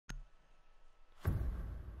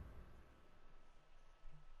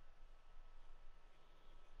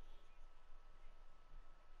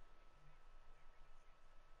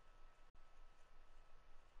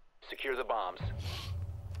Secure the bombs.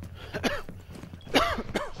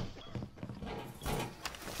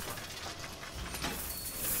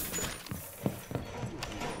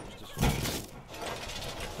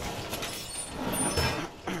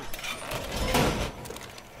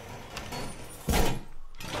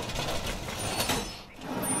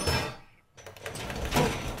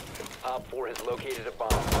 Op 4 has located a bomb.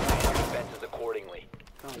 Plan your defenses accordingly.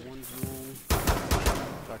 Got one drone.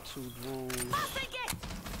 Got two drones.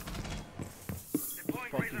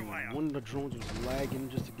 Fucking one of the drones was lagging,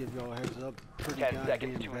 just to give y'all a heads up. Pretty 10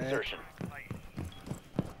 seconds to bad. insertion.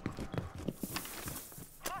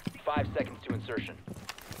 5 seconds to insertion.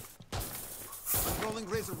 Rolling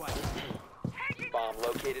razor wire. Bomb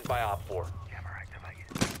located by Op 4.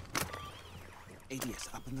 ADS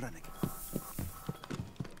up and running.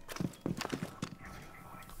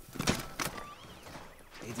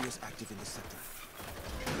 ADS active in the sector.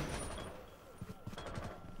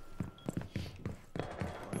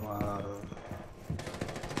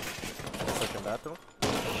 Second bathroom.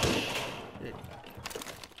 Shit.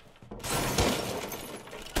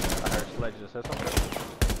 I heard Sledge just said something.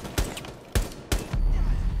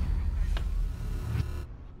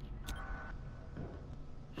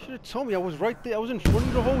 You should have told me I was right there. I was in front of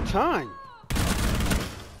you the whole time.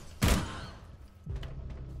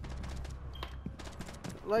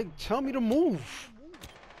 Like, tell me to move.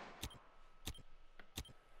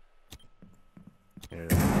 Yeah.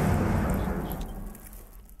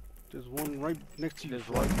 There's one right next to you. There's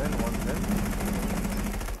one then.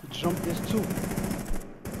 Jump, there's two.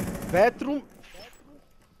 Bathroom.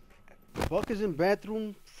 Buck is in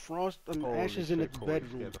bathroom. Frost, Ash is in its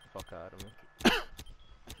bedroom. Get the fuck out of me.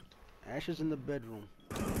 Ash is in the bedroom.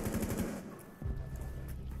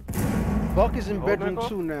 Buck is in bedroom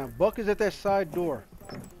too now. Buck is at that side door.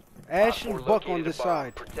 Ash and Buck on the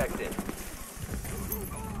side. Protected.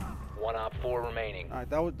 One Op 4 remaining. Alright,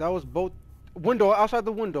 that was both window outside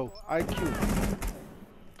the window. IQ.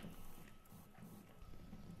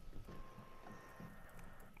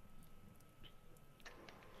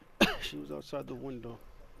 She was outside the window.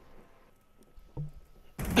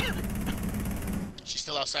 She's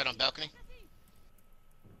still outside on balcony?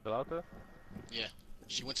 Still out there? Yeah.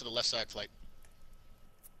 She went to the left side flight.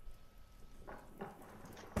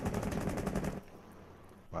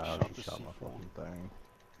 Wow, Shot she the shot my C4. fucking thing.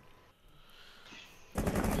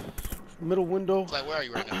 Middle window. Flight, where are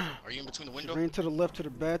you right now? Are you in between the window? Ran to the left to the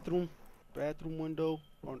bathroom. Bathroom window.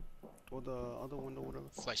 Or the other window, whatever.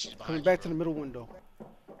 Flight, she's behind Coming you, back bro. to the middle window.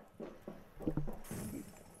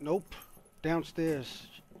 Nope. Downstairs.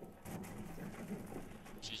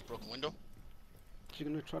 She's broken window? She's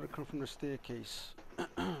gonna try to come from the staircase.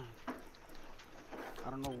 I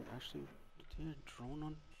don't know, actually, is there a drone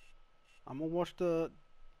on? I'm gonna watch the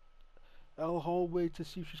L hallway to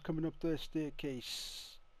see if she's coming up the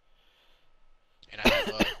staircase. And I have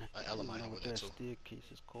an I element don't know over what there that too.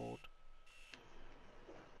 staircase is called.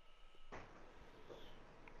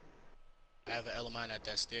 I have an element at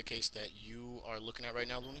that staircase that you are looking at right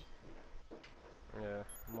now, Looney. Yeah,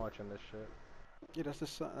 I'm watching this shit. Yeah,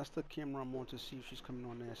 that's the camera I'm on to see if she's coming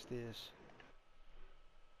on that stairs.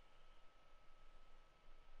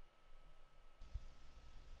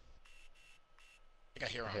 I think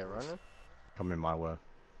I hear her. Here running. Coming my way.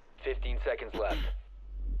 15 seconds left.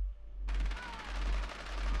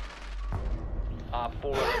 Op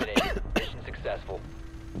 4 eliminated. Mission successful.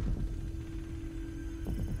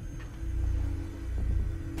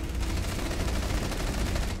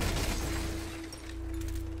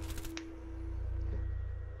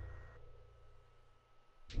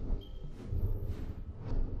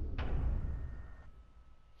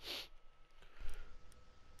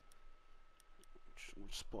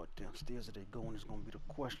 Which spot downstairs are they going is gonna be the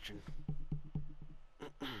question.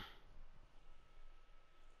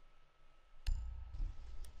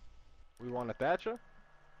 We want a Thatcher? I'm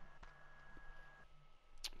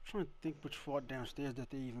trying to think which spot downstairs that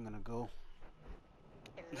they're even gonna go.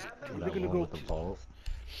 They're gonna go. With the bolt.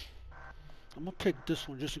 I'm gonna pick this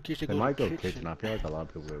one just in case they They go might to go the kitchen. I feel like a lot of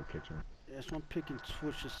people go kitchen. Yeah, so I'm picking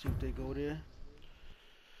Twitch to see if they go there.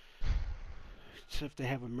 See if they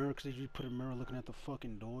have a mirror, because they usually put a mirror looking at the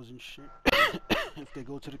fucking doors and shit. If they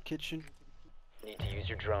go to the kitchen. Need to use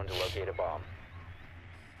your drone to locate a bomb.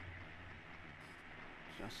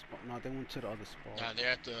 No, they went to the other spot. Nah,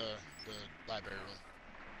 they're at the library room.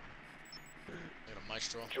 They're the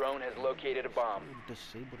maestro. Drone has located a bomb. I'm gonna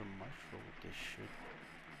disable the maestro with this shit.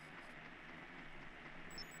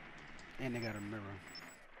 And they got a mirror.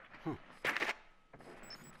 Huh.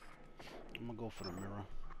 I'm gonna go for the mirror.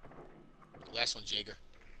 Last one, Jaeger.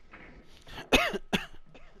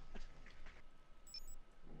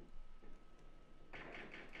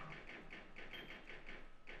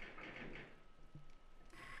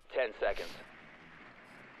 10 seconds.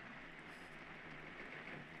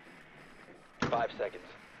 5 seconds.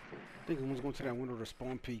 I think someone's going to that window to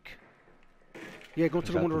spawn peak. Yeah, go to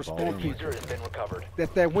Is the that window the to spawn ballroom? peak. Diffuser has been recovered.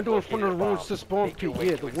 That window in front of the Located a rooms to bomb. spawn Make your peak. way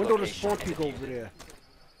Yeah, to the its window to location spawn and peak defuse over it. there.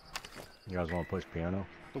 You guys want to push piano?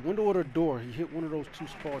 The window or the door. He hit one of those two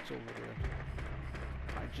spots over there.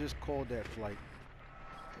 I just called that flight.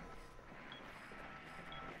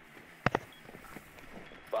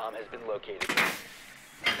 Bomb has been located.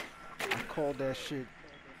 I called that shit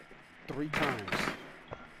 3 times.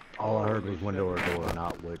 All I heard was window or door,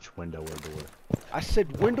 not which window or door. I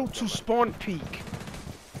said window to spawn peak.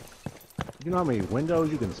 You know how many windows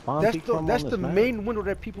you can spawn That's peek the from that's on the this map? main window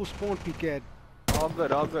that people spawn peek at. All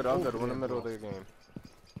good, all good, all Over good. We're in the there, middle of bro. the game.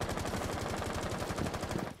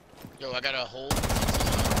 Yo, I got a hold.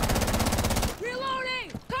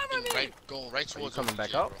 Reloading! Cover me! Right, going right towards coming OBJ,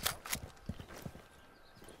 back bro. up?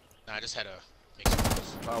 Nah, I just had to make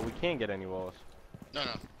some calls. We can't get any walls. No,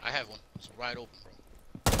 no, I have one. It's wide open, bro.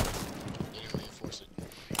 They didn't reinforce it. I'm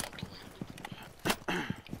killing it.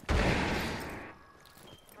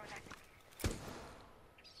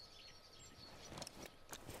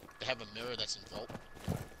 They have a mirror that's in vault.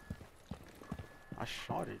 I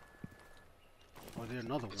shot it. Oh, is there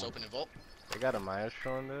another It's one? open in vault. They got a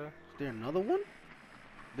maestro in there. Is there another one?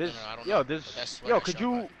 This, No, I don't yo, know, this, but that's what yo, I could shot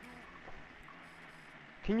you, by.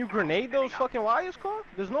 can you grenade those fucking wires, Carl?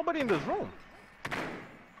 There's nobody in this room.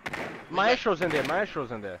 Maestro's in there,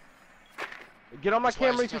 Maestro's in there. Get on my That's why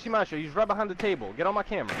camera it's if you see tough. Maestro. He's right behind the table. Get on my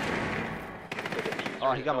camera. The diffuser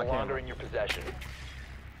Oh, he is got no my longer camera. in your possession.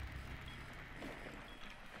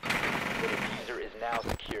 The diffuser is now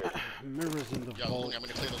secured. Mirrors in the Yo, vault. I'm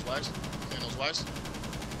gonna clear those wires. Clear those wires.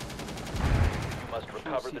 You must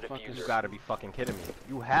recover see the if I can- You diffuser. gotta be fucking kidding me.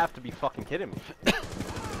 You have to be fucking kidding me. Good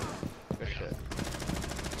shit.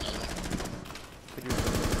 Could you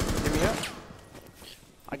give me up?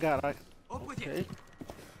 I got it. Okay.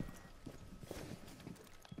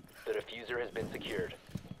 The diffuser has been secured.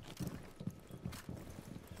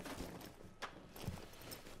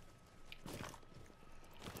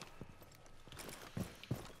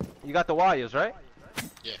 You got the wires, right?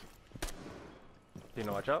 Yeah. You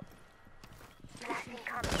know, watch out.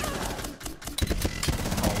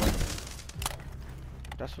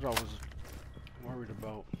 That's what I was worried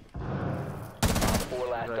about. 4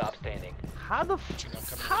 last Right. stop standing. How the You know, I'm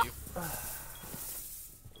coming how? to you.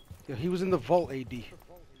 Yeah, he was in the vault, AD.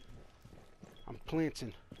 I'm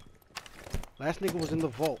planting. Last nigga was in the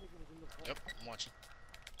vault. Yep, I'm watching.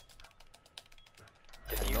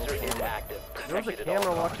 Diffuser is active. There's a Protected at all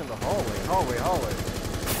camera costs. watching the hallway.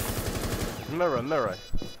 Mirror.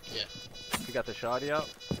 Yeah. You got the shotty out?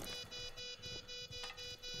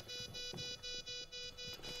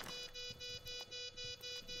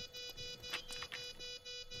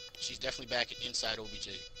 She's definitely back inside OBJ,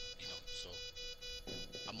 you know, so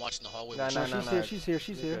I'm watching the hallway. Nah, with nah, you. nah. She's here,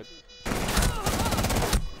 she's You're here. good.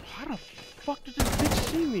 How the fuck did this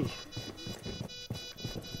bitch see me?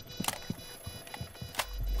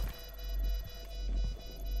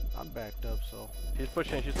 I'm backed up, so. She's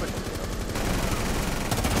pushing.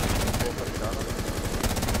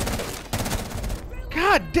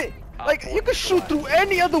 God damn! Like, you can shoot through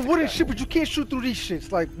any other wooden shit, but you can't shoot through these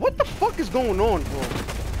shits. Like, what the fuck is going on, bro?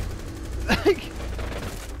 Like,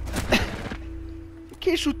 you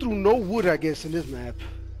can't shoot through no wood, I guess, in this map.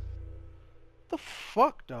 The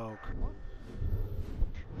fuck, dog?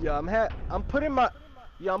 Yeah, I'm putting my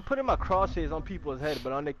crosshairs on people's head,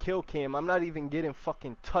 but on the kill cam, I'm not even getting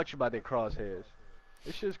fucking touched by their crosshairs.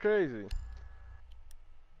 This shit's crazy.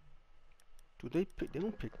 Dude, they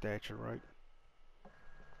don't pick Thatcher, right?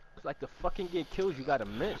 It's like the fucking get kills you gotta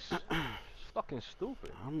miss. It's fucking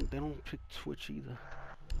stupid. They don't pick Twitch either.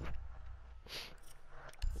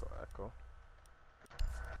 Go Echo.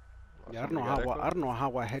 Yeah, I don't know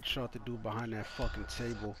how I headshot the dude behind that fucking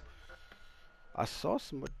table. I saw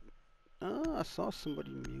somebody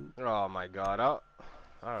mute. Oh my god.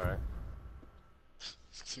 Alright.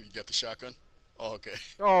 You got the shotgun? Oh, okay.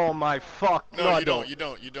 Oh my fuck. No, I you don't. You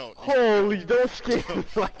don't. You don't. Holy, don't scare me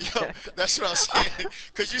like Yo, that. that's what I was saying.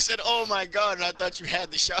 Cause you said, "Oh my god," and I thought you had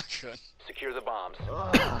the shotgun. Secure the bombs.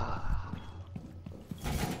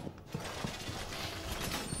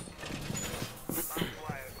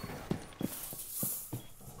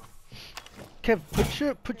 Kev,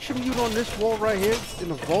 put your mute on this wall right here in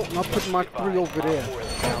the vault, and I'll put my 3 over there.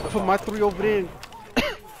 I'll put my 3 over there.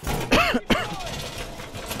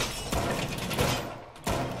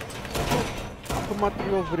 I'll put my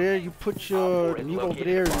 3 over there. You put your mute over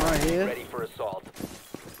there and right here. Ready for assault.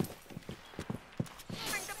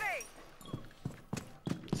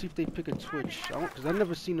 see if they pick a twitch. Cause I've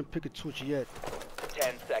never seen them pick a twitch yet.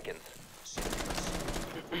 10 seconds.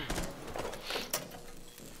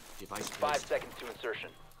 Device 5 placed. seconds to insertion.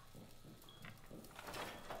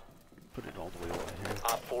 Put it all the way over here.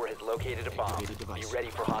 Op 4 has located a bomb. Activated Be device. ready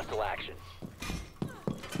for hostile action.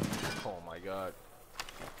 Oh my god.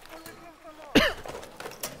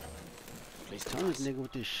 Placed Tell this device. nigga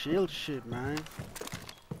with this shield shit, man.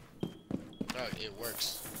 Bro, it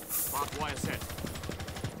works. Barbed wire set.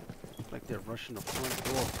 Like they're rushing the front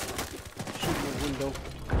door. Shooting the window.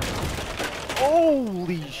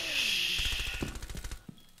 Holy sh!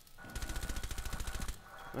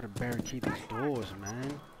 Gotta barricade these doors,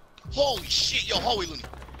 man. Holy shit, yo, hallway loony.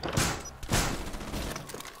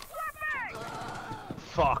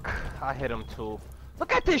 Fuck. I hit him too.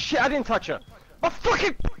 Look at this shit. I didn't touch her. But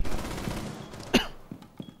fucking. That's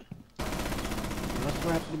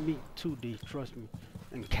what happened to me too, D. Trust me.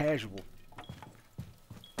 And casual.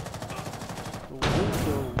 The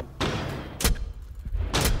window.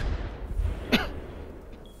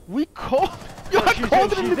 We called. Yo, I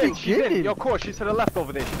called it in the beginning. Yo, course, she's to the left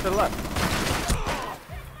over there. She's to the left.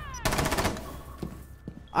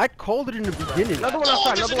 I called it in the beginning. Another one Oh,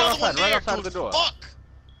 outside. there's Another one another one outside. Right there, outside of the dude. door. Fuck.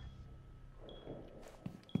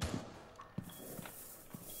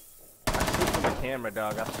 I switched to the camera,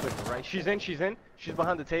 dog. I switched right. She's in. She's in. She's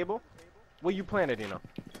behind the table. Where you planted, you know?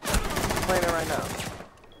 Playing it right now.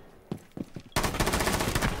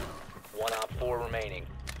 1 Op 4 remaining.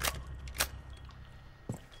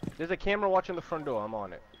 There's a camera watching the front door. I'm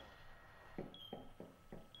on it.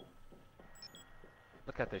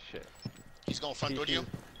 Look at this shit. He's going front door to you.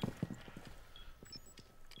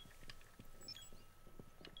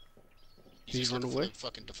 He's He's just run looking away? for the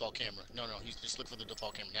fucking default camera. No, he's just looking for the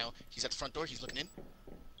default camera. Now, he's at the front door. He's looking in.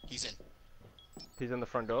 He's in. He's in the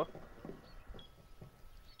front door.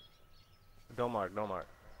 Don't mark. Don't mark.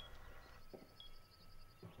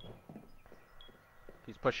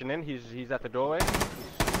 He's pushing in. He's at the doorway.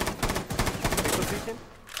 Pixel peeking.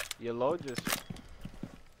 You're low. Just look.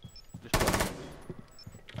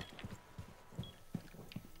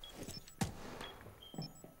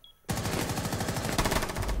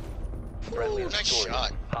 Friendly Ooh, is nice destroyed.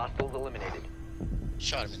 shot. Hostiles eliminated.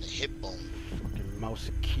 Shot him in the hip bone. Fucking mouse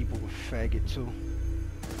and keyboard faggot too.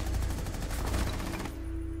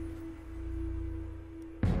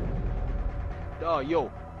 Oh,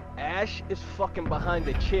 yo. Ash is fucking behind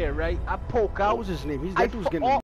the chair, right? I poke out. What was his name? I That dude's fu- getting